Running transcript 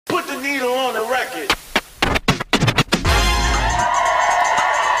the needle on the record.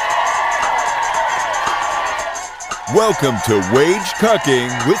 Welcome to Wage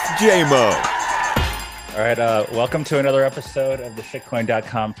Cucking with JMO. All right, welcome to another episode of the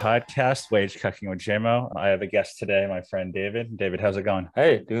Shitcoin.com podcast, Wage Cucking with JMO. I have a guest today, my friend David. David, how's it going?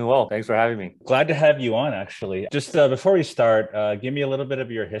 Hey, doing well. Thanks for having me. Glad to have you on, actually. Just before we start, give me a little bit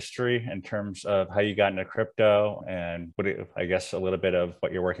of your history in terms of how you got into crypto and I guess a little bit of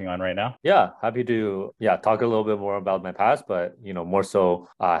what you're working on right now. Yeah, happy to talk a little bit more about my past, but more so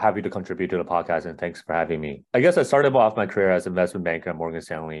happy to contribute to the podcast, and thanks for having me. I guess I started off my career as investment banker at Morgan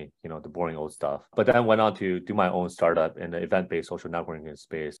Stanley, the boring old stuff, but then went on to do my own startup in the event-based social networking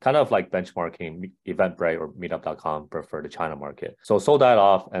space, kind of like benchmarking Eventbrite or Meetup.com, but for the China market. So sold that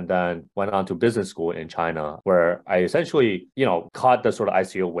off and then went on to business school in China, where I essentially, caught the sort of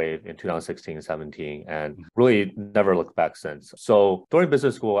ICO wave in 2016, 17, and really never looked back since. So during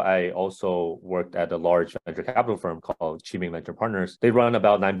business school, I also worked at a large venture capital firm called Cucking Venture Partners. They run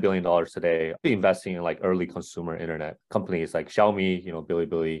about $9 billion today, investing in like early consumer internet companies like Xiaomi,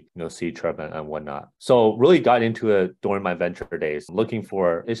 Bilibili, Ctrip and whatnot. So really got into it during my venture days, looking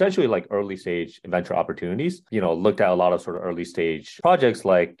for essentially like early stage venture opportunities, looked at a lot of sort of early stage projects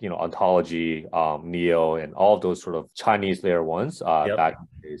like, Ontology, Neo, and all of those sort of Chinese layer ones back in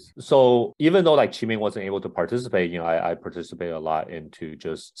the days. So even though like Cucking wasn't able to participate, I participated a lot into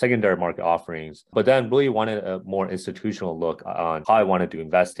just secondary market offerings, but then really wanted a more institutional look on how I wanted to do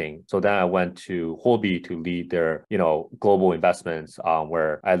investing. So then I went to Huobi to lead their, global investments,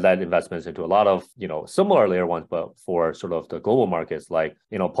 where I led investments into a lot of, similar layer ones, but for sort of the global markets like,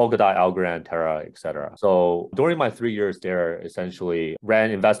 Polkadot, Algorand, Terra, etc. So during my 3 years there, essentially ran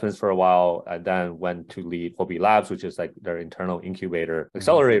investments for a while and then went to lead Huobi Labs, which is like their internal incubator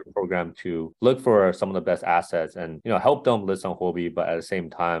accelerator program to look for some of the best assets and, help them list on Huobi, but at the same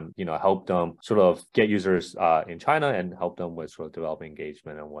time, help them sort of get users in China and help them with sort of developing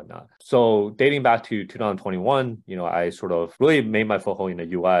engagement and whatnot. So dating back to 2021, I sort of really made my foothold in the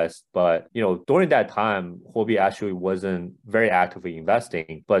US, but, during that time, Huobi actually wasn't very actively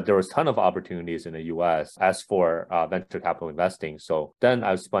investing, but there was a ton of opportunities in the US as for venture capital investing. So then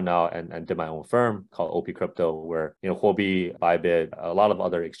I spun out and did my own firm called OP Crypto, where, Huobi, Bybit, a lot of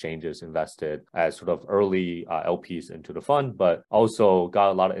other exchanges invested as sort of early LPs into the fund, but also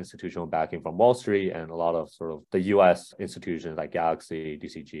got a lot of institutional backing from Wall Street and a lot of sort of the US institutions like Galaxy,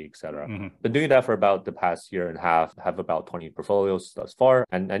 DCG, etc. Been doing that for about the past year and a half, have about 20 portfolios thus far.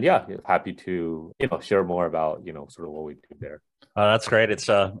 And yeah, happy to, share more about, sort of what we do there. That's great. It's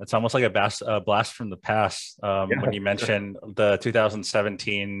almost like a blast from the past when you mentioned the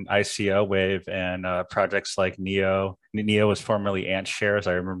 2017 ICO wave and projects like Neo. Neo was formerly Ant Shares.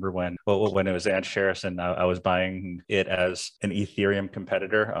 I remember when it was Ant Shares, and I was buying it as an Ethereum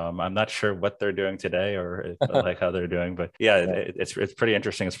competitor. I'm not sure what they're doing today or like how they're doing, but it's pretty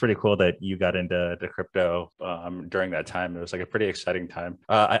interesting. It's pretty cool that you got into the crypto during that time. It was like a pretty exciting time.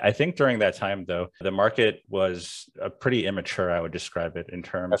 I think during that time, though, the market was pretty immature, I would describe it, in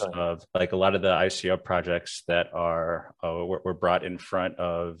terms of like a lot of the ICO projects that were brought in front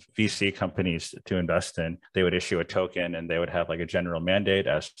of VC companies to invest in. They would issue a token and they would have like a general mandate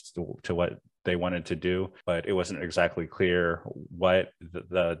as to what they wanted to do, but it wasn't exactly clear what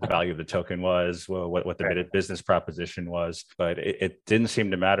the value of the token was, what the business proposition was, but it didn't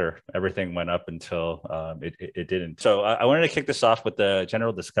seem to matter. Everything went up until it didn't. So I wanted to kick this off with the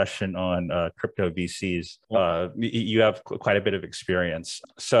general discussion on crypto VCs. You have quite a bit of experience.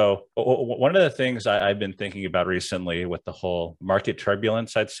 So one of the things I've been thinking about recently with the whole market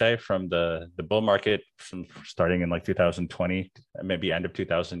turbulence, I'd say, from the bull market from starting in like 2020, maybe end of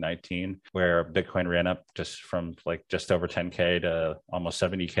 2019, where Bitcoin ran up from just over 10K to almost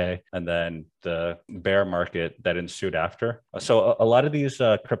 70K, and then the bear market that ensued after. So a lot of these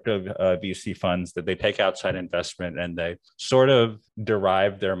crypto VC funds, that they take outside investment and they sort of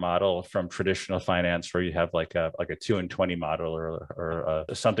derive their model from traditional finance, where you have like a 2 and 20 model or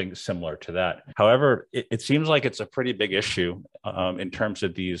something similar to that. However, it seems like it's a pretty big issue in terms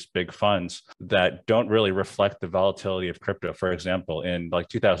of these big funds that don't really reflect the volatility of crypto. For example, in like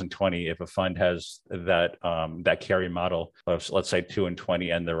 2020, if a fund has that carry model of, let's say, 2 and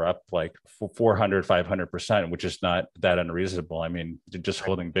 20, and they're up like 400, 500%, which is not that unreasonable. I mean, just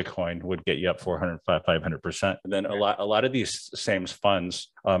holding Bitcoin would get you up 400, 500%. And then a lot of these same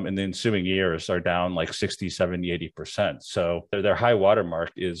funds in the ensuing years are down like 60, 70, 80%. So their high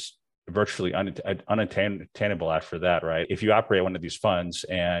watermark is virtually unattainable after that, right? If you operate one of these funds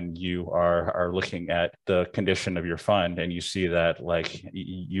and you are looking at the condition of your fund and you see that like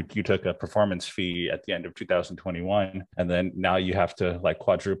you took a performance fee at the end of 2021 and then now you have to like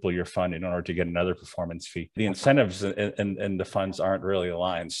quadruple your fund in order to get another performance fee, the incentives in the funds aren't really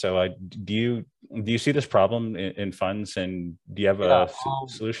aligned. So do you see this problem in funds, and do you have a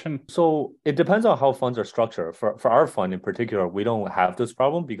solution? So it depends on how funds are structured. For our fund in particular, we don't have this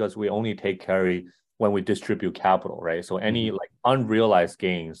problem because we only take carry when we distribute capital, right? So any like unrealized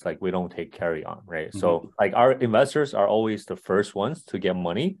gains, like we don't take carry on, right? So like our investors are always the first ones to get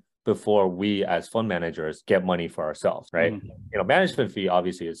money before we as fund managers get money for ourselves, right? You know, management fee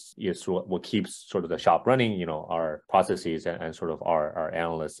obviously is what keeps sort of the shop running, you know, our processes and sort of our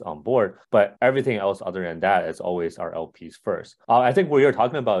analysts on board. But everything else other than that is always our LPs first. I think what you're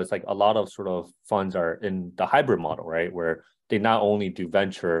talking about is like a lot of sort of funds are in the hybrid model, right? Where they not only do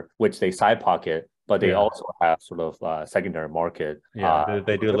venture, which they side pocket, but they also have sort of secondary market.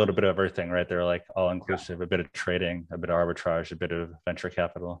 They do a little bit of everything, right? They're like all inclusive, a bit of trading, a bit of arbitrage, a bit of venture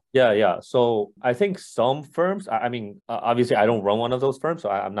capital. Yeah. So I think some firms, I mean, obviously I don't run one of those firms, so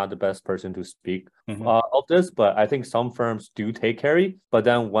I'm not the best person to speak of this, but I think some firms do take carry, but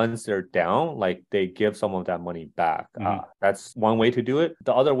then once they're down, like they give some of that money back. That's one way to do it.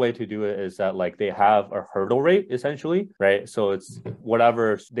 The other way to do it is that like they have a hurdle rate essentially, right? So it's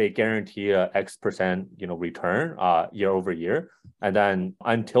whatever they guarantee a X%, you know, return year over year. And then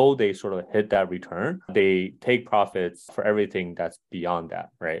until they sort of hit that return, they take profits for everything that's beyond that,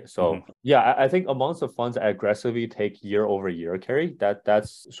 right? So I think amongst the funds that aggressively take year over year carry,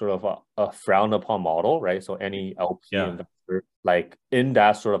 that's sort of a frowned upon model, right? So any LP investor, like in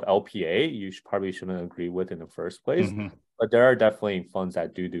that sort of LPA, you probably shouldn't agree with in the first place. But there are definitely funds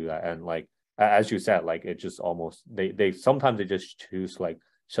that do that. And like, as you said, like it just almost, they sometimes they just choose like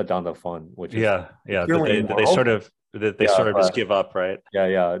shut down the fund, which is they sort of just give up, right?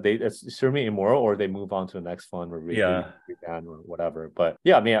 It's certainly immoral, or they move on to the next fund or reban or whatever. But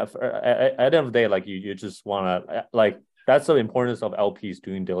yeah, I mean, at the end of the day, like you just want to like that's the importance of LPs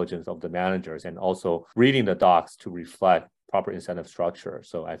doing diligence of the managers and also reading the docs to reflect proper incentive structure.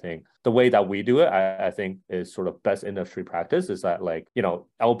 So I think the way that we do it, I think is sort of best industry practice is that like, you know,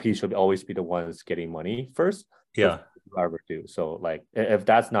 LPs should always be the ones getting money first. Ever do. So like if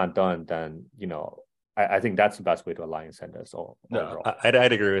that's not done, then you know I think that's the best way to align incentives.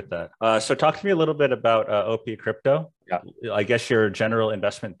 I'd agree with that. So talk to me a little bit about OP Crypto. I guess your general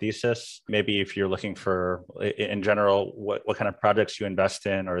investment thesis, maybe if you're looking for, in general, what kind of projects you invest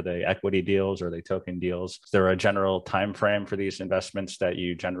in. Are they equity deals? Are they token deals? Is there a general time frame for these investments that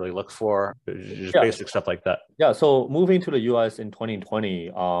you generally look for? Just basic stuff like that. Yeah, so moving to the US in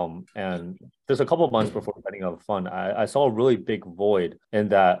 2020, and just a couple of months before setting up a fund, I saw a really big void in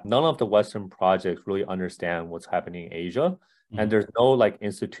that none of the Western projects really understand what's happening in Asia. And there's no like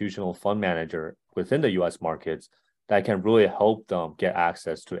institutional fund manager within the US markets that can really help them get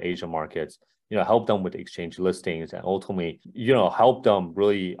access to Asian markets, you know, help them with exchange listings and ultimately, you know, help them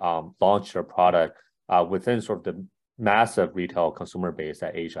really launch their product within sort of the massive retail consumer base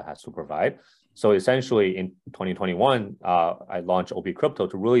that Asia has to provide. So essentially in 2021, I launched OP Crypto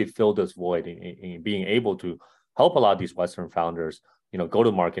to really fill this void in being able to help a lot of these Western founders, you know, go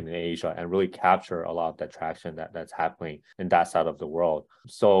to market in Asia and really capture a lot of that traction that's happening in that side of the world.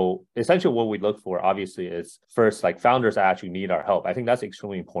 So essentially what we look for obviously is first, like founders actually need our help. I think that's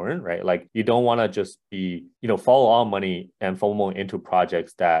extremely important, right? Like you don't want to just be, you know, follow all money and FOMO into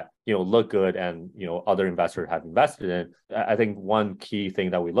projects that, you know, look good and, you know, other investors have invested in. I think one key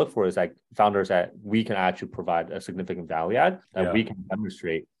thing that we look for is like founders that we can actually provide a significant value add and we can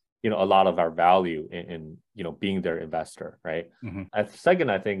demonstrate, you know, a lot of our value in you know, being their investor, right? Second,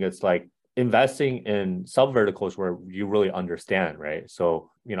 I think it's like investing in sub verticals where you really understand, right? So,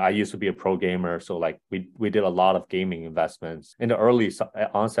 you know, I used to be a pro gamer. So like we did a lot of gaming investments in the early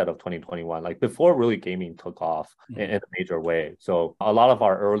onset of 2021, like before really gaming took off in a major way. So a lot of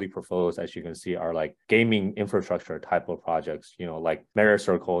our early portfolios, as you can see, are like gaming infrastructure type of projects, you know, like Mirror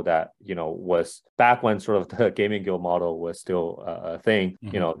Circle that, you know, was back when sort of the gaming guild model was still a thing.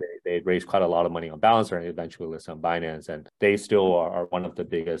 You know, they raised quite a lot of money on Balancer and eventually listed on Binance. And they still are one of the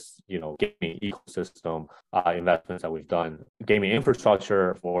biggest, you know, gaming ecosystem investments that we've done. Gaming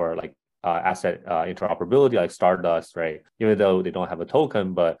infrastructure for like asset interoperability, like Stardust, right? Even though they don't have a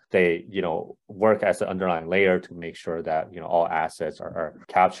token, but they, you know, work as an underlying layer to make sure that, you know, all assets are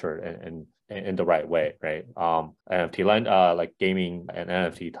captured and in the right way, right? NFT lend, like gaming and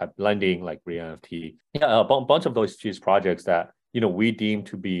NFT type lending, like re-NFT. Yeah, a bunch of those projects that, you know, we deem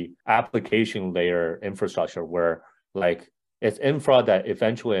to be application layer infrastructure where like it's infra that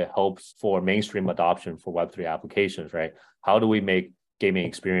eventually helps for mainstream adoption for Web3 applications, right? How do we make gaming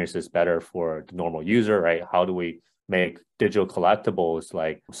experiences better for the normal user, right? How do we make digital collectibles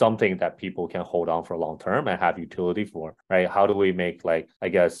like something that people can hold on for long term and have utility for, right? How do we make, like, I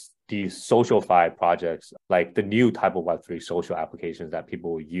guess, these social-fi projects, like the new type of Web3 social applications that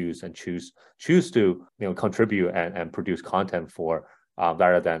people will use and choose to contribute and produce content for,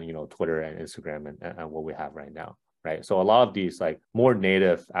 rather than Twitter and Instagram and what we have right now, right? So a lot of these like more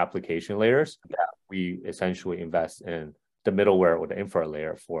native application layers that we essentially invest in the middleware or the infra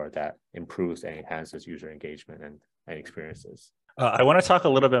layer for, that improves and enhances user engagement and experiences. I want to talk a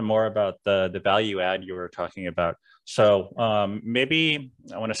little bit more about the value add you were talking about. So maybe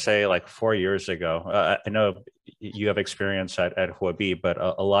I want to say like 4 years ago, I know you have experience at Huobi, but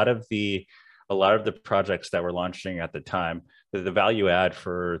a lot of the projects that were launching at the time, the value add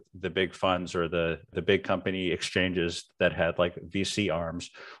for the big funds or the big company exchanges that had like VC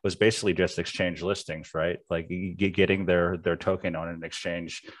arms was basically just exchange listings, right? Like getting their token on an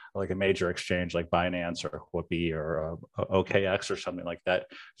exchange, like a major exchange like Binance or Huobi or OKX or something like that,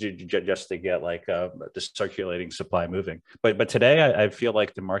 just to get like the circulating supply moving. But today I feel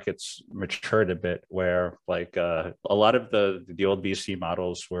like the market's matured a bit, where like a lot of the old VC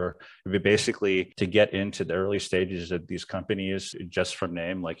models were basically to get into the early stages of these companies just from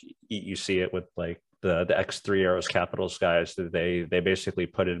name. Like you see it with like the X3 Arrows Capitals guys, that they basically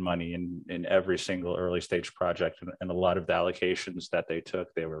put in money in every single early stage project, and a lot of the allocations that they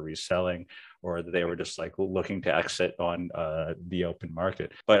took, they were reselling, or they were just like looking to exit on the open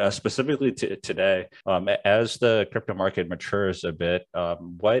market. But specifically today, as the crypto market matures a bit,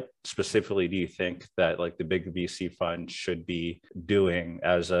 what specifically do you think that like the big VC fund should be doing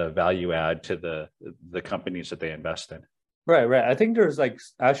as a value add to the companies that they invest in? Right. I think there's like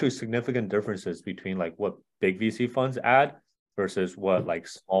actually significant differences between like what big VC funds add versus what like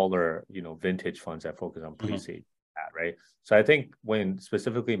smaller, vintage funds that focus on pre-seed add, right? So I think when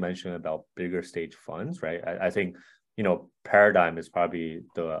specifically mentioned about bigger stage funds, right, I think, Paradigm is probably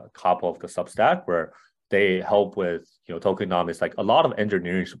the top of the Substack, where they help with, tokenomics, like a lot of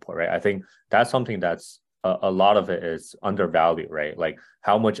engineering support, right? I think that's something that's a lot of it is undervalued, right? Like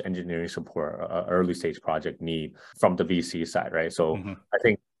how much engineering support an early stage project need from the VC side, right? So I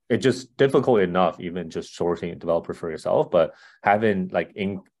think it's just difficult enough, even just sourcing a developer for yourself, but having like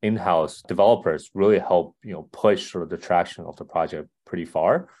in-house developers really help, push sort of the traction of the project pretty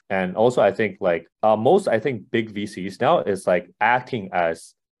far. And also I think like I think big VCs now is like acting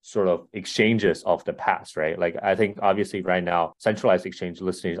as sort of exchanges of the past, right? Like I think obviously right now, centralized exchange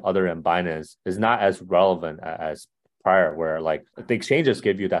listings other than Binance is not as relevant as prior, where like the exchanges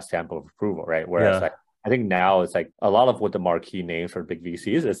give you that stamp of approval, right? Whereas like I think now it's like a lot of what the marquee names for big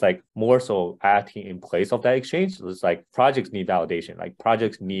VCs is like more so acting in place of that exchange. So it's like projects need validation, like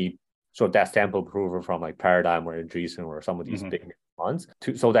projects need sort of that stamp of approval from like Paradigm or Andreessen or some of these big funds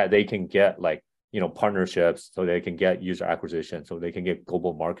so that they can get like partnerships, so they can get user acquisition, so they can get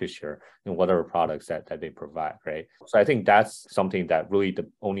global market share in whatever products that they provide, right? So I think that's something that really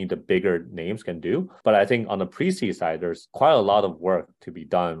only the bigger names can do. But I think on the pre-seed side, there's quite a lot of work to be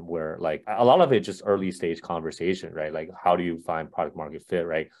done, where like a lot of it just early stage conversation, right? Like how do you find product market fit,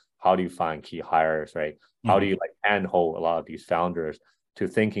 right? How do you find key hires, right? How do you like handhold a lot of these founders to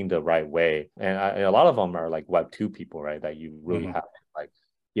thinking the right way? And a lot of them are like Web2 people, right? That you really have to like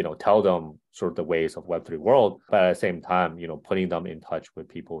tell them sort of the ways of Web3 world, but at the same time, putting them in touch with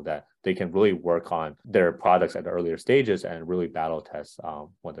people that they can really work on their products at the earlier stages and really battle test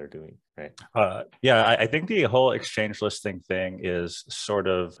what they're doing, right? I think the whole exchange listing thing is sort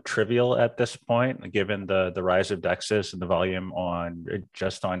of trivial at this point, given the rise of DEXs and the volume on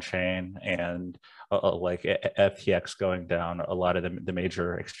just on chain, and like FTX going down, a lot of the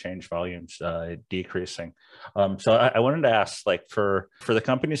major exchange volumes decreasing. So I wanted to ask, like for the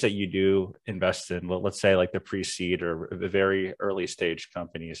companies that you do invest in, let's say like the pre-seed or the very early stage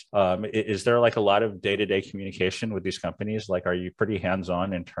companies, is there like a lot of day-to-day communication with these companies? Like, are you pretty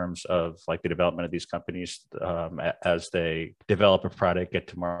hands-on in terms of like the development of these companies as they develop a product, get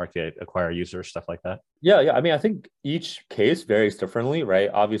to market, acquire users, stuff like that? Yeah. I mean, I think each case varies differently, right?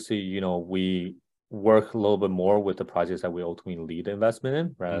 Obviously, we work a little bit more with the projects that we ultimately lead investment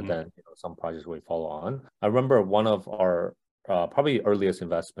in, rather than some projects we follow on. I remember one of our probably earliest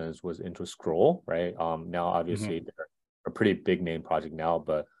investments was into Scroll, right? Now obviously they're a pretty big name project now,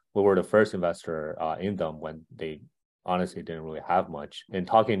 but we were the first investor in them when they honestly didn't really have much. And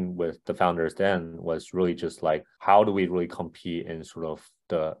talking with the founders then was really just like, how do we really compete in sort of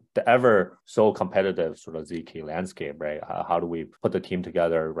the ever so competitive sort of ZK landscape, right? How do we put the team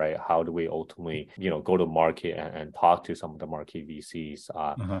together, right? How do we ultimately, go to market and talk to some of the market VCs?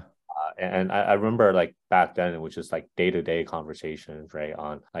 And I remember like back then it was just like day-to-day conversations, right,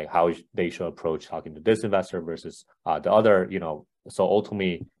 on like how they should approach talking to this investor versus the other, so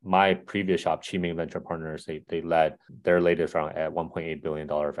ultimately my previous shop, Chiming Venture Partners, they led their latest round at $1.8 billion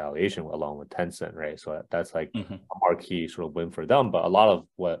valuation along with Tencent, right? So that's like a marquee sort of win for them. But a lot of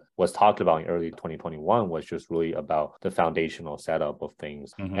what was talked about in early 2021 was just really about the foundational setup of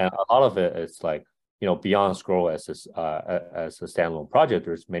things. And a lot of it is like, beyond Scroll as a standalone project,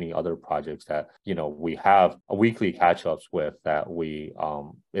 there's many other projects that we have weekly catch-ups with that we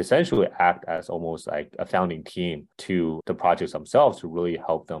essentially act as almost like a founding team to the projects themselves to really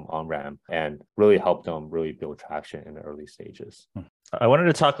help them on ramp and really help them really build traction in the early stages. I wanted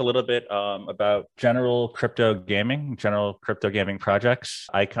to talk a little bit about general crypto gaming projects.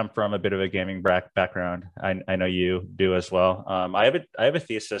 I come from a bit of a gaming background. I know you do as well. I have a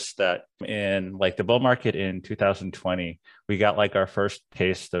thesis that in like the bull market in 2020, we got like our first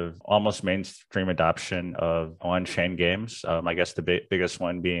taste of almost mainstream adoption of on-chain games. I guess the biggest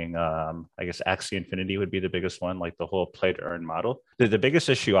one being, I guess Axie Infinity would be the biggest one, like the whole play to earn model. The biggest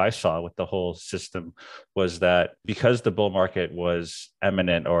issue I saw with the whole system was that because the bull market was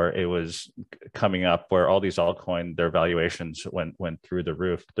imminent or it was coming up where all these altcoin, their valuations went through the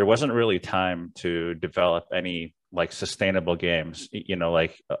roof, there wasn't really time to develop any like sustainable games.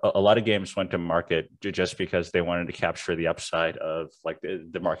 Like a lot of games went to market just because they wanted to capture the upside of like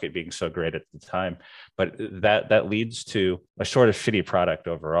the market being so great at the time. But that leads to a sort of shitty product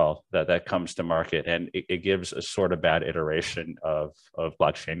overall that comes to market, and it gives a sort of bad iteration of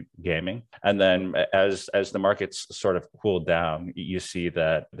blockchain gaming. And then as the markets sort of cooled down, you see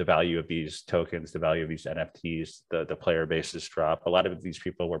that the value of these tokens, the value of these NFTs, the player bases drop. A lot of these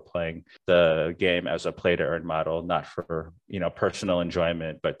people were playing the game as a play to earn model, not for personal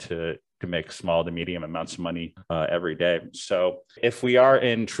enjoyment, but to make small to medium amounts of money every day. So if we are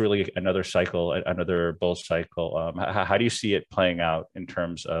in truly another cycle, another bull cycle, how do you see it playing out in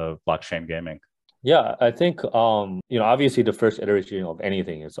terms of blockchain gaming? Yeah, I think obviously the first iteration of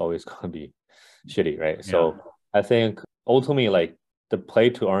anything is always going to be shitty, right? So I think ultimately like the play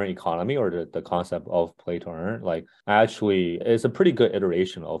to earn economy or the concept of play to earn like actually is a pretty good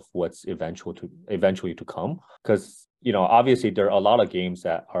iteration of what's eventually to come, because obviously there are a lot of games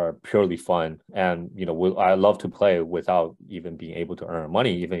that are purely fun and I love to play without even being able to earn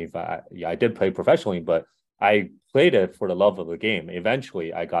money, even if I did play professionally, but I played it for the love of the game.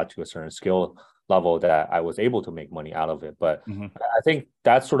 Eventually I got to a certain skill level that I was able to make money out of it. But I think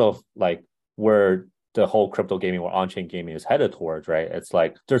that's sort of like where the whole crypto gaming or on-chain gaming is headed towards, right? It's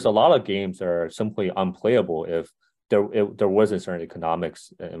like there's a lot of games that are simply unplayable if there wasn't certain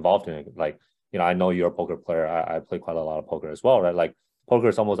economics involved in it. Like, I know you're a poker player. I play quite a lot of poker as well, right? Like poker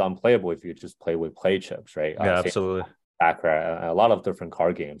is almost unplayable if you just play with play chips, right? Yeah, absolutely. Baccarat, a lot of different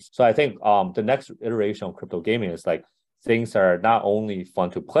card games. So I think the next iteration of crypto gaming is like things that are not only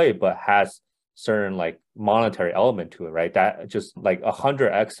fun to play, but has certain like monetary element to it, right? That just like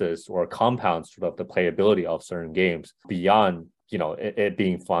 100x's or compounds sort of the playability of certain games beyond it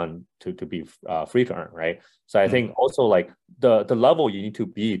being fun to be free to earn, right? So I think also like the level you need to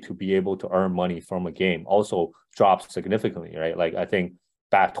be able to earn money from a game also drops significantly, right? Like I think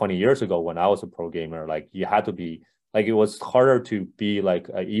back 20 years ago when I was a pro gamer, like you had to be like it was harder to be like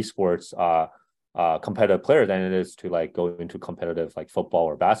an esports competitive player than it is to like go into competitive like football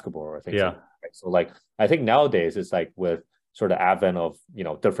or basketball or things like that, right? So like I think nowadays it's like with sort of advent of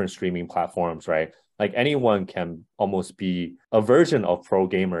different streaming platforms, right? Like anyone can almost be a version of pro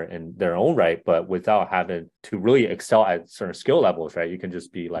gamer in their own right, but without having to really excel at certain skill levels, right? You can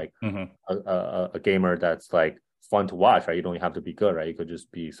just be like a gamer that's like fun to watch, right? You don't have to be good, right? You could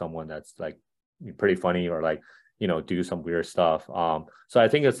just be someone that's like pretty funny or like do some weird stuff. So I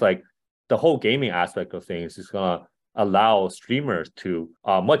think it's like the whole gaming aspect of things is gonna allow streamers to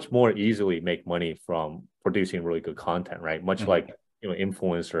much more easily make money from producing really good content, right? Much like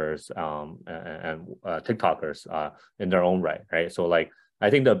influencers and TikTokers in their own right? So like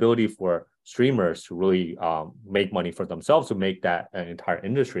I think the ability for streamers to really make money for themselves, to make that an entire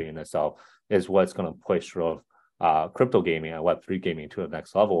industry in itself, is what's going to push sort of crypto gaming and Web3 gaming to the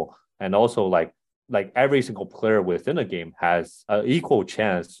next level. And also like every single player within a game has an equal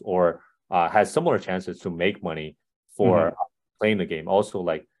chance or has similar chances to make money for playing the game. Also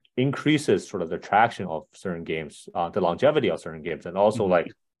like increases sort of the traction of certain games, the longevity of certain games, and also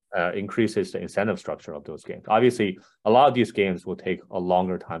like increases the incentive structure of those games. Obviously, a lot of these games will take a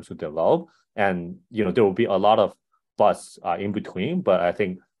longer time to develop, and there will be a lot of busts in between. But I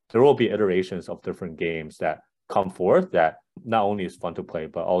think there will be iterations of different games that come forth that not only is fun to play,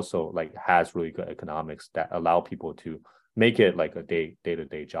 but also like has really good economics that allow people to make it like a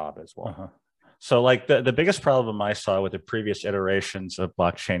day-to-day job as well. Uh-huh. So like the biggest problem I saw with the previous iterations of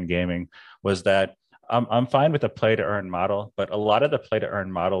blockchain gaming was that I'm fine with the play to earn model, but a lot of the play to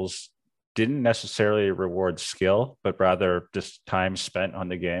earn models didn't necessarily reward skill, but rather just time spent on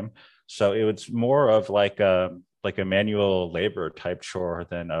the game. So it was more of like a manual labor type chore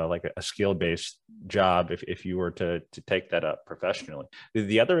than like a skill based job if you were to take that up professionally.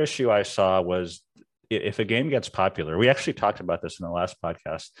 The other issue I saw was if a game gets popular, we actually talked about this in the last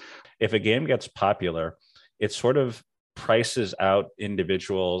podcast. If a game gets popular, it sort of prices out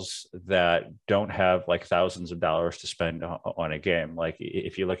individuals that don't have like thousands of dollars to spend on a game. Like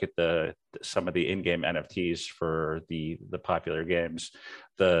if you look at some of the in-game NFTs for the popular games,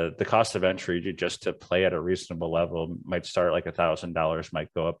 the cost of entry just to play at a reasonable level might start like $1,000,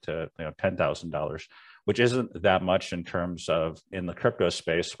 might go up to $10,000, which isn't that much in terms of in the crypto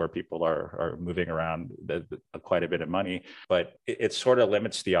space where people are moving around quite a bit of money, but it sort of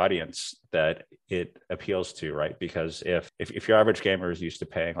limits the audience that it appeals to, right? Because if your average gamer is used to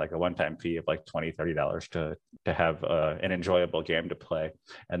paying like a one-time fee of like $20, $30 to have an enjoyable game to play,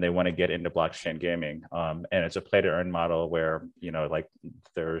 and they want to get into blockchain gaming, and it's a play to earn model where, like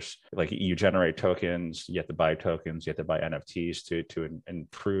there's like you generate tokens, you have to buy tokens, you have to buy NFTs to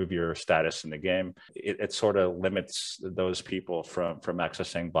improve your status in the game. It sort of limits those people from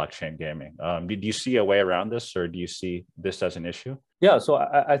accessing blockchain gaming. Do you see a way around this, or do you see this as an issue? Yeah, so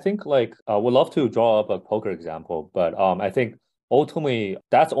I think like we'd love to draw up a poker example, but I think ultimately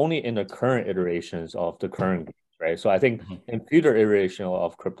that's only in the current iterations of the current games, right? So I think in future iteration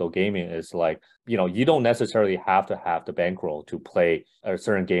of crypto gaming is like, you don't necessarily have to have the bankroll to play a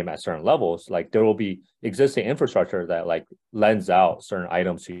certain game at certain levels. Like there will be existing infrastructure that like lends out certain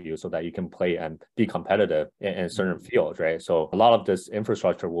items to you so that you can play and be competitive in certain fields, right? So a lot of this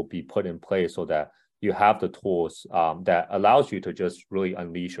infrastructure will be put in place so that you have the tools that allows you to just really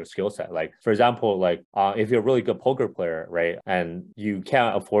unleash your skill set. Like, for example, like if you're a really good poker player, right, and you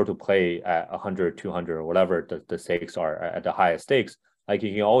can't afford to play at 100, 200 or whatever the stakes are at the highest stakes, like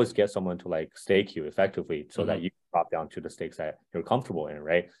you can always get someone to like stake you effectively so that you drop down to the stakes that you're comfortable in,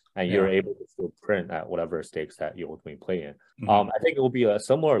 right? And you're able to still print at whatever stakes that you ultimately play in. I think it will be a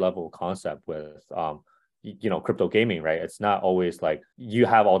similar level concept with crypto gaming, right? It's not always like you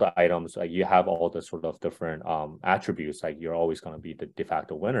have all the items, like you have all the sort of different attributes, like you're always going to be the de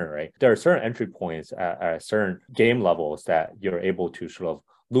facto winner, right? There are certain entry points at certain game levels that you're able to sort of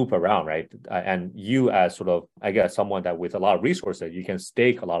loop around, right? And you as sort of, I guess, someone that with a lot of resources, you can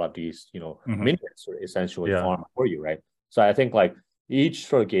stake a lot of these, minions or essentially farm for you, right? So I think like each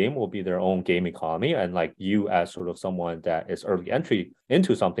sort of game will be their own game economy, and like you as sort of someone that is early entry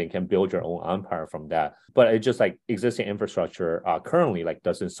into something can build your own empire from that. But it's just like existing infrastructure currently like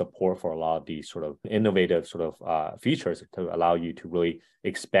doesn't support for a lot of these sort of innovative sort of features to allow you to really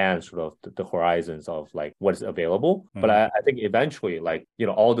expand sort of the horizons of like what is available. But I think eventually like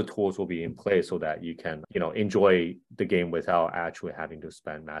all the tools will be in place so that you can enjoy the game without actually having to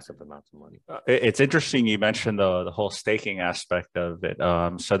spend massive amounts of money. It's interesting you mentioned the whole staking aspect of it.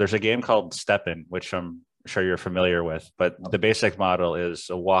 So there's a game called Steppen, which I'm sure you're familiar with, but the basic model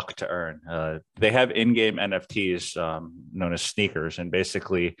is a walk to earn. They have in-game NFTs known as sneakers, and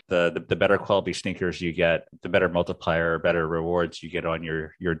basically the better quality sneakers you get, the better multiplier, better rewards you get on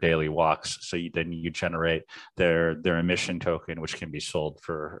your daily walks. So then you generate their emission token, which can be sold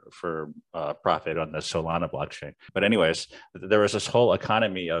for profit on the Solana blockchain. But anyways, there was this whole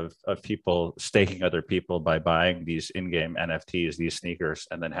economy of people staking other people by buying these in-game NFTs, these sneakers,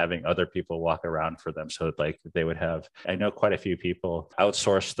 and then having other people walk around for them. So like they would have, I know quite a few people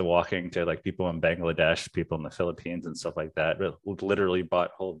outsourced the walking to like people in Bangladesh, people in the Philippines and stuff like that, literally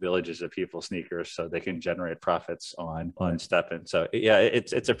bought whole villages of people's sneakers so they can generate profits on Steppen. So yeah,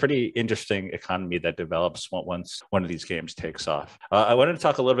 it's a pretty interesting economy that develops once one of these games takes off. I wanted to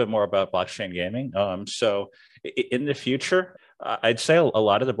talk a little bit more about blockchain gaming. So in the future, I'd say a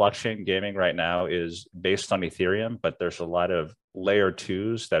lot of the blockchain gaming right now is based on Ethereum, but there's a lot of layer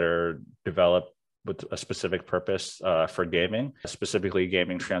twos that are developed with a specific purpose for gaming, specifically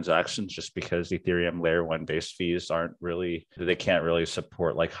gaming transactions, just because Ethereum layer one base fees they can't really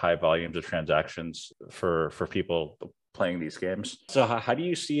support like high volumes of transactions for people playing these games. So how do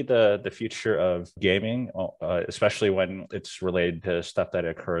you see the future of gaming, especially when it's related to stuff that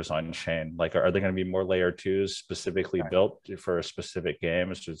occurs on chain? Like, are there going to be more layer twos specifically built for specific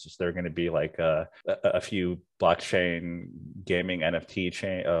games? Is there going to be like a few blockchain gaming NFT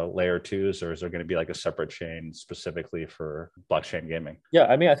chain layer twos, or is there going to be like a separate chain specifically for blockchain gaming? Yeah,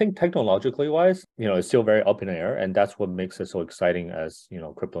 I mean, I think technologically wise, it's still very up in the air, and that's what makes it so exciting as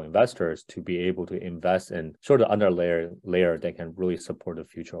crypto investors to be able to invest in sort of under layer that can really support the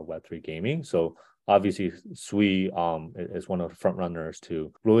future of Web3 gaming. So obviously, Sui is one of the front runners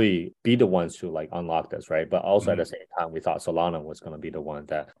to really be the ones to like unlock this, right? But also at the same time, we thought Solana was going to be the one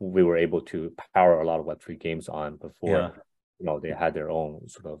that we were able to power a lot of Web3 games on before. They had their own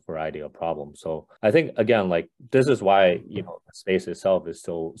sort of variety of problems. So I think again, like this is why the space itself is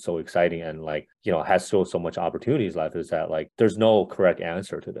so exciting and like has so much opportunities left. Is that like there's no correct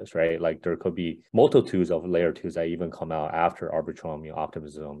answer to this, right? Like there could be multitudes of layer twos that even come out after Arbitrum,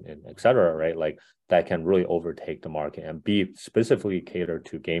 Optimism, and etc. Right? Like that can really overtake the market and be specifically catered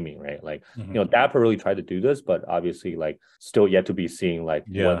to gaming, right? Like Dapper really tried to do this, but obviously like still yet to be seen like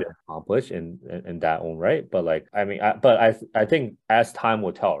what they accomplish in that own right. But like I mean, I think as time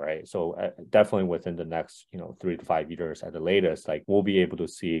will tell, right? So definitely within the next 3 to 5 years at the latest, like we'll be able to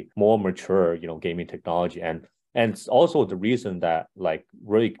see more mature gaming technology. And it's also the reason that like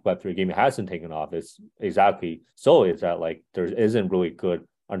really Web3 gaming hasn't taken off is exactly so is that like there isn't really good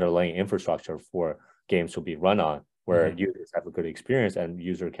underlying infrastructure for games to be run on where users have a good experience and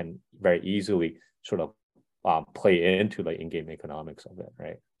user can very easily sort of play into the in-game economics of it,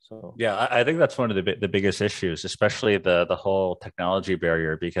 right? So yeah, I think that's one of the biggest issues, especially the whole technology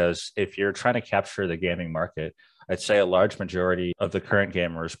barrier, because if you're trying to capture the gaming market, I'd say a large majority of the current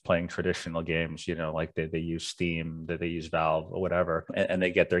gamers playing traditional games, like they use Steam, that they use Valve or whatever, and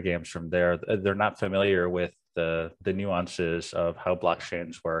they get their games from there. They're not familiar with the nuances of how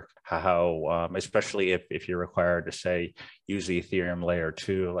blockchains work, how especially if you're required to say use the Ethereum layer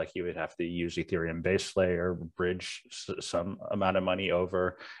 2, like you would have to use Ethereum base layer, bridge some amount of money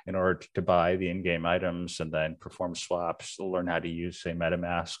over in order to buy the in-game items, and then perform swaps, learn how to use, say,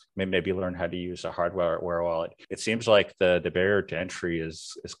 MetaMask, maybe learn how to use a hardware wallet. It seems like the barrier to entry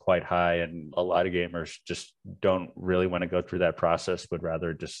is quite high, and a lot of gamers just don't really want to go through that process, would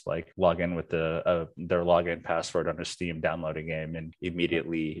rather just like log in with their login password on a Steam, download a game, and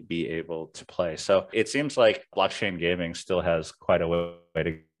immediately be able to play. So it seems like blockchain gaming still has quite a way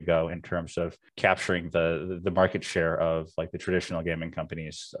to go in terms of capturing the market share of like the traditional gaming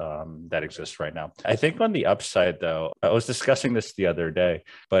companies that exist right now. I think on the upside, though, I was discussing this the other day,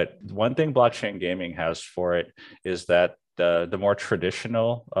 but one thing blockchain gaming has for it is that the more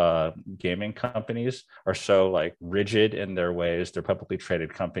traditional gaming companies are so like rigid in their ways. They're publicly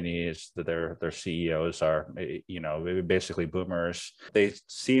traded companies. Their CEOs are basically boomers. They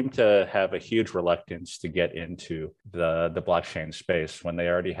seem to have a huge reluctance to get into the blockchain space when they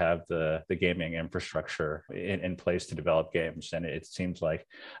already have the gaming infrastructure in place to develop games, and it seems like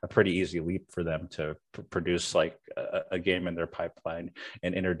a pretty easy leap for them to produce like a game in their pipeline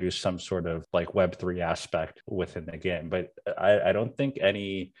and introduce some sort of like Web3 aspect within the game. But I don't think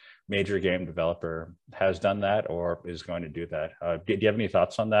any major game developer has done that or is going to do that. Do you have any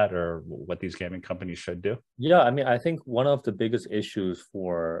thoughts on that, or what these gaming companies should do? Yeah, I mean, I think one of the biggest issues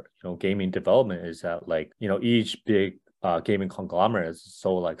for gaming development is that like each big gaming conglomerate is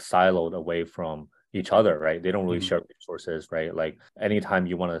so like siloed away from each other, right? They don't really share resources, right? Like anytime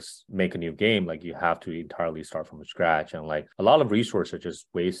you want to make a new game, like you have to entirely start from scratch, and like a lot of resources are just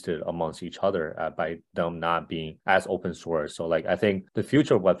wasted amongst each other by them not being as open source. So like I think the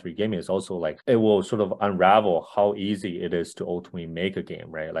future of Web3 gaming is also like it will sort of unravel how easy it is to ultimately make a game,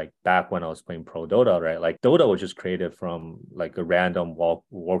 right? Like back when I was playing Pro Dota, right? Like Dota was just created from like a random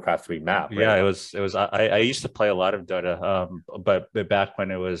Warcraft 3 map. Right? Yeah, it was. I used to play a lot of Dota, but back when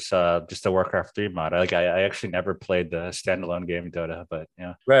it was just a Warcraft 3 mod. I actually never played the standalone game Dota, but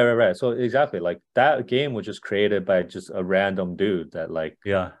yeah. Right. So exactly, like that game was just created by just a random dude that like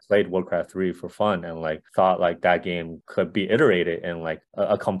played Warcraft 3 for fun and like thought like that game could be iterated in like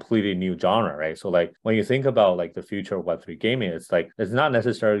a completely new genre, right? So like when you think about like the future of Web3 gaming, it's like it's not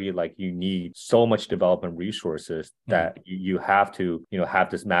necessarily like you need so much development resources that you have to have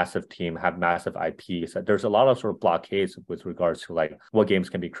this massive team, have massive IPs. There's a lot of sort of blockades with regards to like what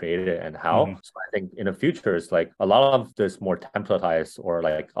games can be created and how. So I think in the future, it's like a lot of this more templatized or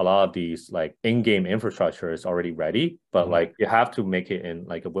like a lot of these like in-game infrastructure is already ready. but like you have to make it in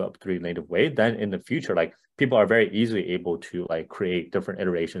like a Web3 native way. Then in the future, like people are very easily able to like create different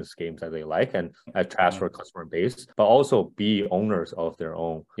iterations games that they like and transfer customer base, but also be owners of their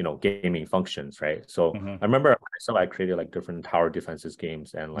own, gaming functions, right? So I remember myself, I created like different tower defenses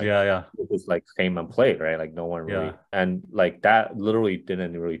games, and like it was like came and played, right? Like no one really, and like that literally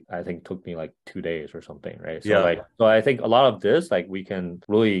didn't really, I think took me like 2 days or something, right? So so I think a lot of this, like we can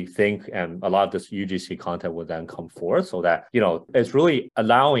really think, and a lot of this UGC content would then come forth so that, it's really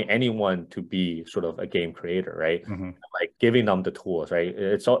allowing anyone to be sort of a game creator, right? Like giving them the tools, right?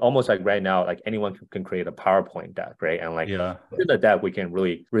 It's almost like right now, like anyone can create a PowerPoint deck, right? And like in the deck, we can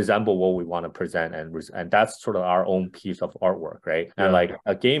really resemble what we want to present, and that's sort of our own piece of artwork, right? And like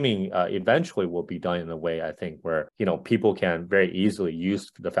a gaming eventually will be done in a way, I think, where people can very easily use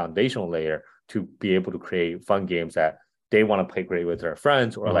the foundational layer to be able to create fun games that they want to play great with their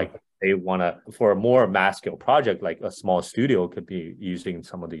friends, or like they want to, for a more mass scale project, like a small studio could be using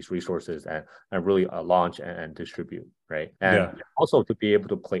some of these resources and really launch and distribute, right? And also to be able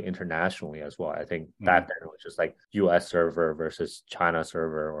to play internationally as well. I think that then it was just like US server versus China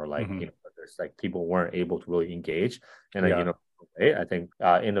server, or like, there's like people weren't able to really engage. And then, I think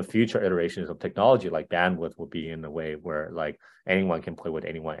in the future iterations of technology, like bandwidth will be in a way where like anyone can play with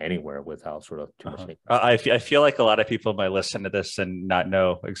anyone anywhere without sort of too much. I feel like a lot of people might listen to this and not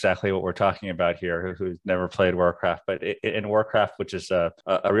know exactly what we're talking about here, who's never played Warcraft. But in Warcraft, which is a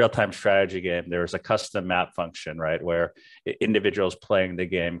real-time strategy game, there's a custom map function, right, where individuals playing the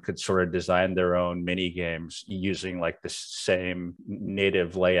game could sort of design their own mini games using like the same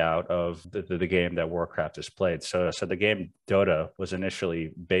native layout of the game that Warcraft is played. So the game Dota was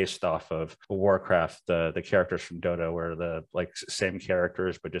initially based off of Warcraft. The characters from Dota were the like same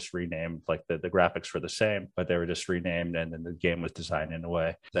characters, but just renamed. Like the graphics were the same, but they were just renamed, and then the game was designed in a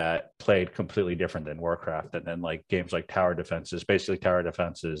way that played completely different than Warcraft. And then like games like Tower Defenses, basically Tower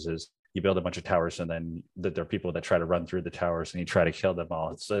Defenses is you build a bunch of towers, and then there are people that try to run through the towers and you try to kill them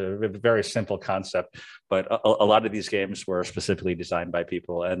all. It's a very simple concept, but a lot of these games were specifically designed by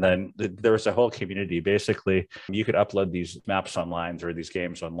people. And then there was a whole community. Basically, you could upload these maps online or these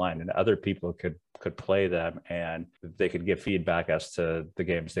games online, and other people could play them, and they could give feedback as to the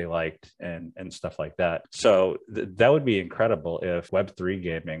games they liked and stuff like that. So that would be incredible if Web3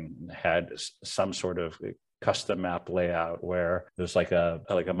 gaming had some sort of custom map layout where there's like a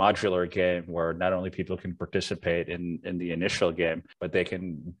modular game where not only people can participate in the initial game, but they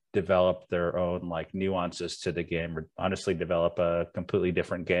can develop their own like nuances to the game, or honestly develop a completely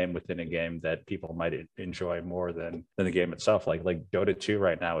different game within a game that people might enjoy more than the game itself. Like Dota 2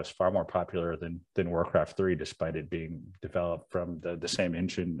 right now is far more popular than Warcraft 3, despite it being developed from the same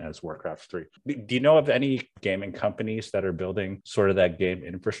engine as Warcraft 3. Do you know of any gaming companies that are building sort of that game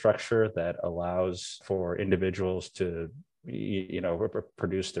infrastructure that allows for individuals to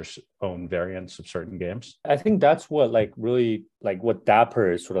produce their own variants of certain games? I think that's what like really like what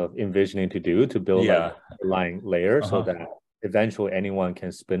Dapper is sort of envisioning to do, to build like an underlying layer so that eventually anyone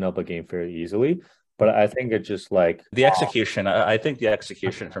can spin up a game very easily. But I think it's just like the execution. I think the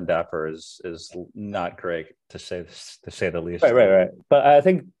execution from Dapper is not great, to say the least. Right. But I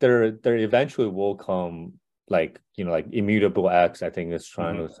think there eventually will come like like Immutable X. I think is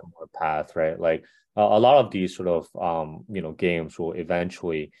trying to a similar path, right? Like a lot of these sort of games will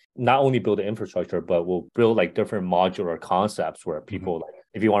eventually not only build the infrastructure, but will build like different modular concepts where people like,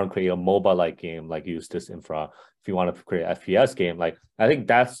 if you want to create a mobile like game, like use this infra. If you want to create an FPS game, like I think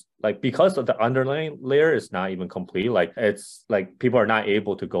that's like, because of the underlying layer is not even complete, like it's like people are not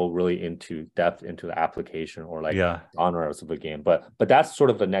able to go really into depth into the application or like genres of the game. But that's sort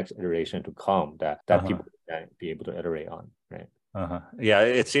of the next iteration to come that people can be able to iterate on, right? Yeah,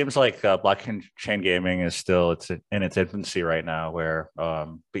 it seems like blockchain gaming is still in its infancy right now, where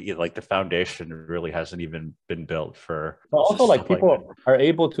but like the foundation really hasn't even been built for. But also like people are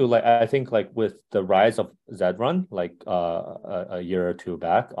able to, like I think like with the rise of Zedrun like a year or two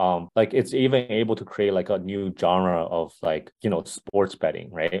back, like it's even able to create like a new genre of like sports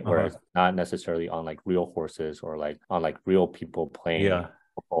betting, right? Where it's not necessarily on like real horses or like on like real people playing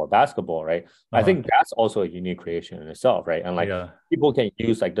football or basketball, right? I think that's also a unique creation in itself, right? And like people can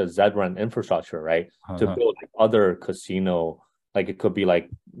use like the Zedrun infrastructure, right, to build like other casino, like it could be like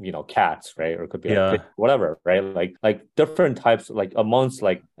cats, right, or it could be like whatever, right? Like different types, like amongst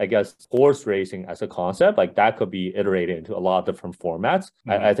like I guess horse racing as a concept, like that could be iterated into a lot of different formats.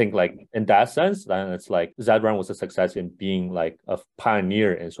 I think like in that sense, then it's like Zedrun was a success in being like a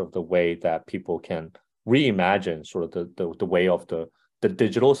pioneer in sort of the way that people can reimagine sort of the way of the the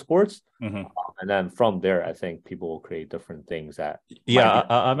digital sports. Mhm. And then from there, I think people will create different things that Yeah, might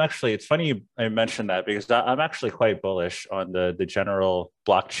be. I'm actually, it's funny I mentioned that because I'm actually quite bullish on the general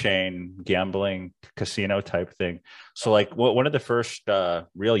blockchain gambling casino type thing. So like one of the first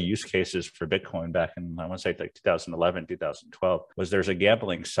real use cases for Bitcoin back in, I want to say like 2011, 2012 was there's a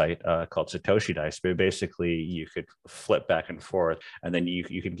gambling site called Satoshi Dice. But basically you could flip back and forth and then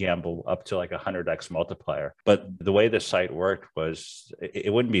you could gamble up to like 100x multiplier. But the way the site worked was,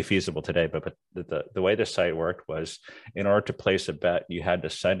 it wouldn't be feasible today, but the way the site worked was in order to place a bet, you had to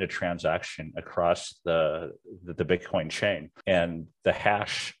send a transaction across the Bitcoin chain, and the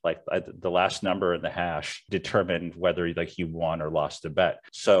hash, like the last number in the hash, determined whether like you won or lost a bet.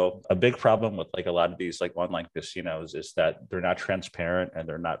 So a big problem with like a lot of these like online casinos is that they're not transparent and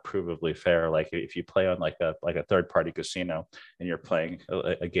they're not provably fair. Like if you play on like a third party casino and you're playing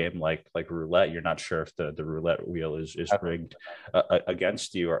a game like roulette, you're not sure if the roulette wheel is rigged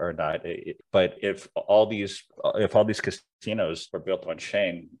against you or not. But if all these casinos are built on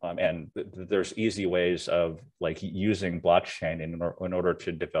chain, and there's easy ways of like using blockchain in order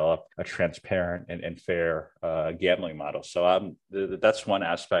to develop a transparent and fair gambling model. So that's one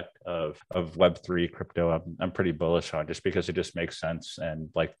aspect of Web3 crypto I'm pretty bullish on, just because it just makes sense, and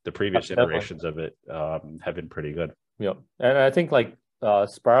like the previous iterations of it have been pretty good. Yeah, and I think like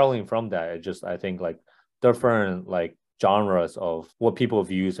spiraling from that, it just, I think like different like genres of what people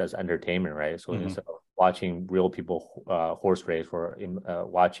view as entertainment, right? So instead of watching real people horse race, or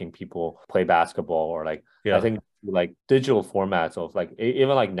watching people play basketball, or like I think like digital formats of like even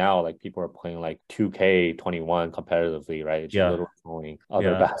like now, like people are playing like 2K21 competitively, right? Just literally throwing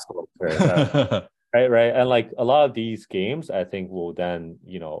other basketball players. Right. And like a lot of these games, I think will then,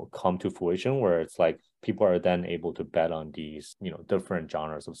 come to fruition where it's like people are then able to bet on these, different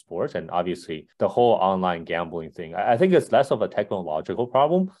genres of sports. And obviously the whole online gambling thing, I think it's less of a technological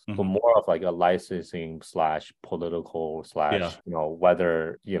problem, but more of like a licensing slash political slash,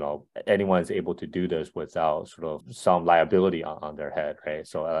 whether, anyone is able to do this without sort of some liability on their head. Right.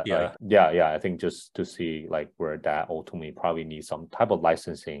 So I think just to see like where that ultimately probably needs some type of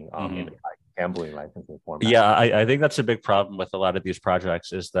licensing in gambling licensing format. Yeah, I think that's a big problem with a lot of these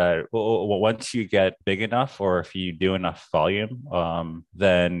projects, is that once you get big enough, or if you do enough volume,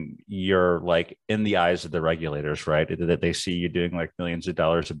 then you're like in the eyes of the regulators, right? That they see you doing like millions of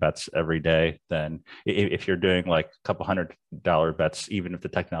dollars of bets every day. Then if you're doing like a couple $100 bets, even if the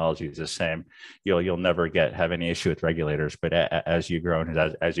technology is the same, you'll never have any issue with regulators. But as you grow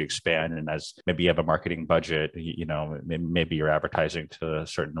and as you expand, and as maybe you have a marketing budget, maybe you're advertising to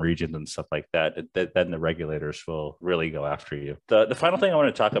certain regions and stuff like that, then the regulators will really go after you. The final thing I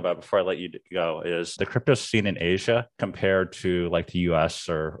want to talk about before I let you go is the crypto scene in Asia compared to like the US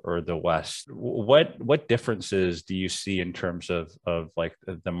or the West. What differences do you see in terms of like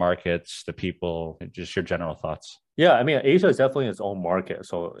the markets, the people, just your general thoughts? Yeah, I mean, Asia is definitely its own market.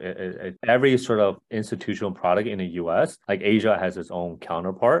 So every sort of institutional product in the US, like Asia has its own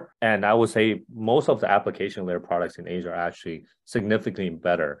counterpart. And I would say most of the application layer products in Asia are actually significantly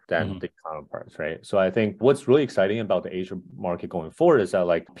better than the counterparts, right? So I think what's really exciting about the Asia market going forward is that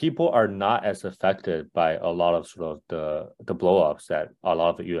like people are not as affected by a lot of sort of the blowups that a lot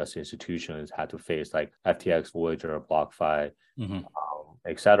of the US institutions had to face, like FTX, Voyager, BlockFi,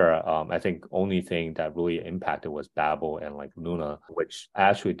 etc. I think only thing that really impacted was Babel and like Luna, which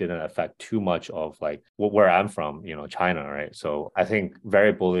actually didn't affect too much of like where I'm from, China, right? So I think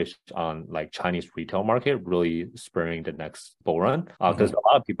very bullish on like Chinese retail market really spurring the next bull run, because a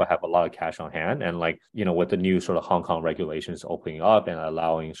lot of people have a lot of cash on hand, and like with the new sort of Hong Kong regulations opening up and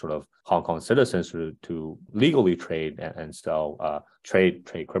allowing sort of Hong Kong citizens to legally trade and sell trade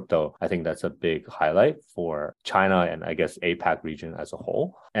crypto, I think that's a big highlight for China and I guess APAC region as a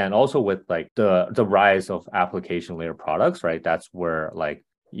whole. And also with like the rise of application layer products, right? That's where like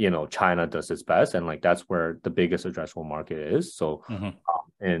China does its best, and like that's where the biggest addressable market is. So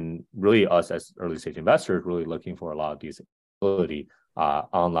and really us as early stage investors really looking for a lot of these ability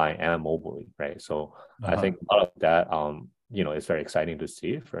online and mobilely, right? So I think a lot of that it's very exciting to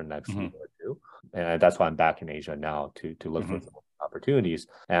see for the next year or two. And that's why I'm back in Asia now to look for opportunities.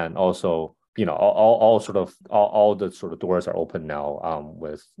 And also, all the sort of doors are open now,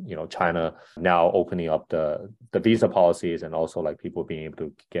 with China now opening up the visa policies, and also like people being able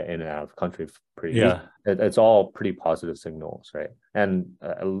to get in and out of the country pretty easy. It's all pretty positive signals, right? and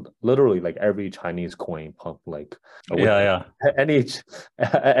literally like every Chinese coin pumped like with Yeah, any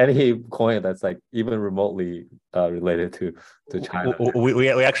any coin that's like even remotely related to China.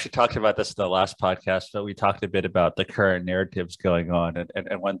 we actually talked about this in the last podcast, but we talked a bit about the current narratives going on.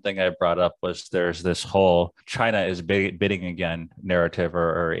 And one thing I brought up was there's this whole China is bidding again narrative,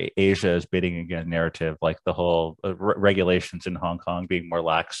 or Asia is bidding again narrative, like the whole regulations in Hong Kong being more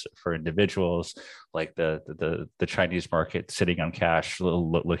lax for individuals, like the Chinese market sitting on cash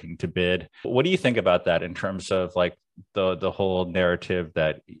looking to bid. What do you think about that in terms of like the whole narrative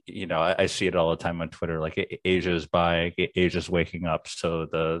that, you know, I see it all the time on Twitter, like Asia's buying, Asia's waking up, so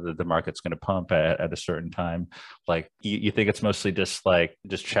the market's going to pump at a certain time. Like you think it's mostly just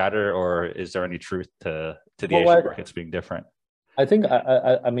chatter, or is there any truth to the Asian markets being different? I think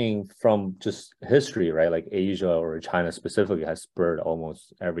I mean from just history, right? Like Asia or China specifically has spurred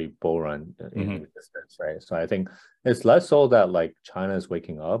almost every bull run in existence, right? So I think it's less so that like China is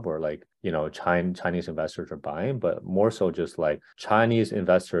waking up or like, you know, Chinese investors are buying, but more so just like Chinese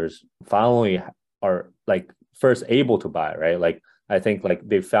investors finally are like first able to buy, right? Like I think like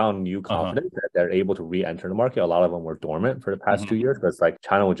they found new confidence that they're able to re-enter the market. A lot of them were dormant for the past 2 years because like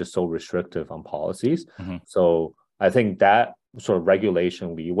China was just so restrictive on policies. So I think that sort of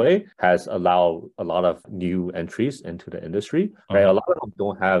regulation leeway has allowed a lot of new entries into the industry, right? A lot of them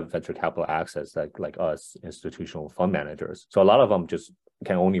don't have venture capital access like us institutional fund managers. So a lot of them just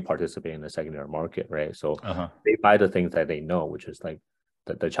can only participate in the secondary market, right? So they buy the things that they know, which is like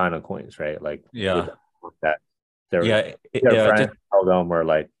the China coins, right? Like that their friends tell them, or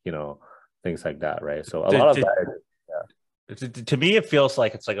like, you know, things like that, right? So a lot of that. To me, it feels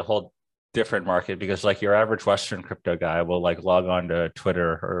like it's like a whole different market, because like your average Western crypto guy will like log on to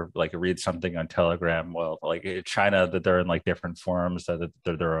Twitter or like read something on Telegram. Well, like in China, that they're in like different forums, that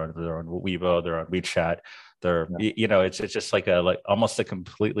they're on Weibo, they're on WeChat. They're, you know, it's just like almost a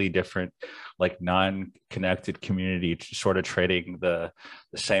completely different, like non-connected community sort of trading the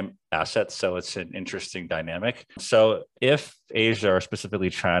same assets. So it's an interesting dynamic. So if Asia, or specifically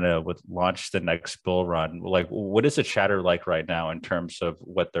China, would launch the next bull run, like what is the chatter like right now in terms of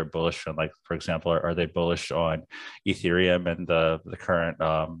what they're bullish on? Like, for example, are they bullish on Ethereum and the current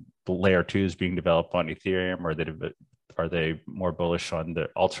layer twos being developed on Ethereum, or are they more bullish on the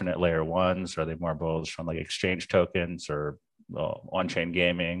alternate layer ones? Are they more bullish on like exchange tokens or on-chain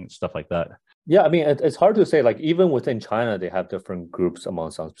gaming, stuff like that? Yeah, I mean, it's hard to say. Like even within China, they have different groups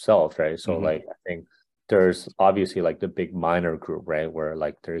amongst themselves, right? So like I think there's obviously like the big miner group, right, where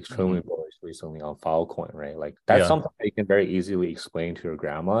like they're extremely bullish recently on Filecoin, right? Like that's something that you can very easily explain to your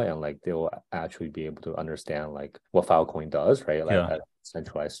grandma, and like they'll actually be able to understand like what Filecoin does, right? Like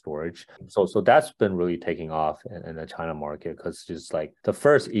centralized storage. So that's been really taking off in the China market, because it's just like the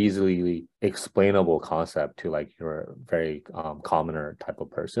first easily explainable concept to like your very commoner type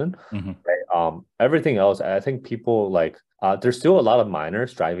of person, right? Everything else, I think people like there's still a lot of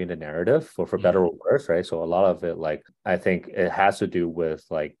miners driving the narrative for better or worse, right? So a lot of it, like I think it has to do with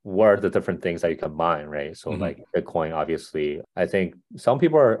like what are the different things that you can mine, right? So like Bitcoin, obviously, I think some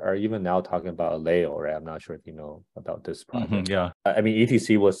people are even now talking about a Aleo, right? I'm not sure if you know about this project. I mean,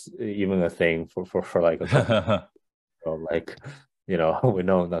 ETC was even a thing for like a couple. So like, you know, we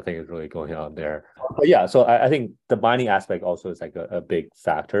know nothing is really going on there. But yeah, so I think the mining aspect also is like a big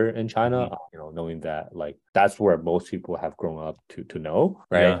factor in China, you know, knowing that like that's where most people have grown up to know,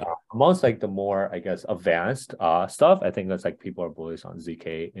 right? Amongst like the more, I guess, advanced stuff, I think that's like people are bullish on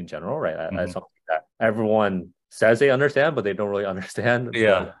ZK in general, right? That's something that everyone says they understand, but they don't really understand.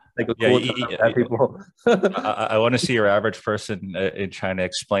 Like a cool term people. I want to see your average person in China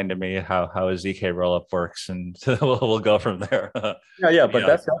explain to me how a ZK rollup works, and we'll go from there. But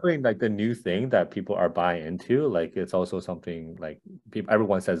that's definitely like the new thing that people are buying into. Like it's also something like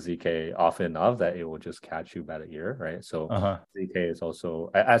everyone says ZK often enough that it will just catch you by the ear, right? So ZK is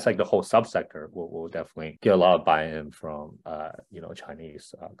also, as like the whole subsector, will definitely get a lot of buy-in from you know,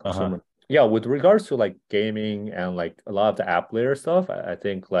 Chinese consumers. Yeah, with regards to like gaming and like a lot of the app layer stuff, I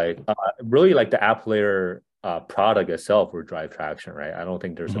think like really like the app layer product itself will drive traction, right? I don't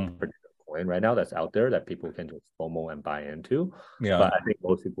think there's a particular coin right now that's out there that people can just FOMO and buy into. But I think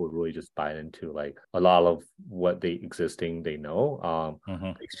most people would really just buy into like a lot of what they know.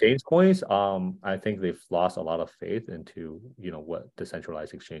 Exchange coins, I think they've lost a lot of faith into, you know, what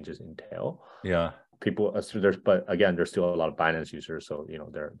decentralized exchanges entail. People, but again, there's still a lot of Binance users, so you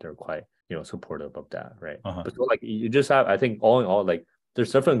know they're quite, you know, supportive of that, right? But so like you just have, I think all in all, like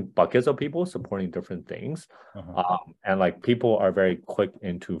there's different buckets of people supporting different things, and like people are very quick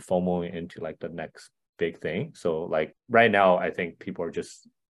into FOMOing into like the next big thing. So like right now, I think people are just,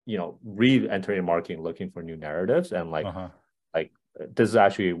 you know, re-entering marketing, looking for new narratives, and like this is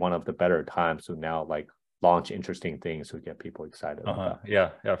actually one of the better times to now like launch interesting things to get people excited about. Yeah,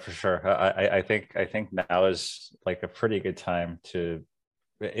 for sure. I think now is like a pretty good time to,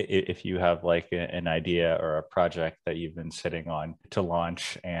 if you have like an idea or a project that you've been sitting on, to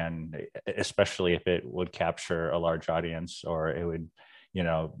launch, and especially if it would capture a large audience, or it would,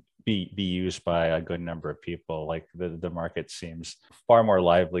 be used by a good number of people. Like the market seems far more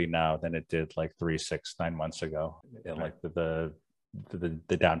lively now than it did like 3, 6, 9 months ago. And like the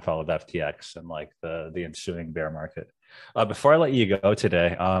downfall of FTX and like the ensuing bear market. Before I let you go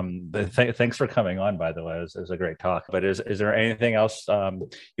today, thanks for coming on, by the way. It was a great talk. But is there anything else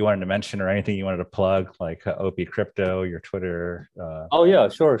you wanted to mention, or anything you wanted to plug, like OP Crypto, your Twitter? Oh yeah,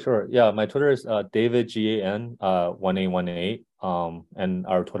 sure. Yeah, my Twitter is David GAN 1818. And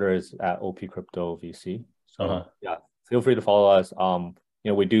our Twitter is at OP Crypto VC. So yeah, feel free to follow us.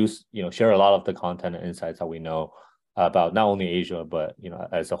 We do share a lot of the content and insights that we know about not only Asia, but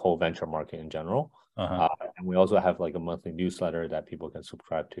as a whole venture market in general. And we also have like a monthly newsletter that people can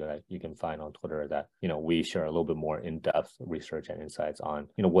subscribe to, that you can find on Twitter, that we share a little bit more in-depth research and insights on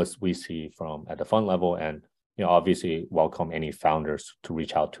what we see from at the fund level. And obviously welcome any founders to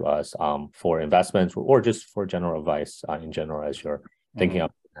reach out to us for investments, or just for general advice in general as you're thinking of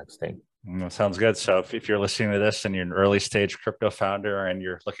the next thing. That sounds good. So if you're listening to this and you're an early stage crypto founder and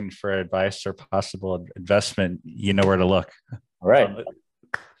you're looking for advice or possible investment, you know where to look. All right.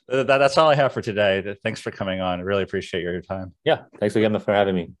 That's all I have for today. Thanks for coming on. I really appreciate your time. Yeah. Thanks again for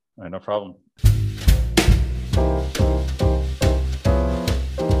having me. No problem.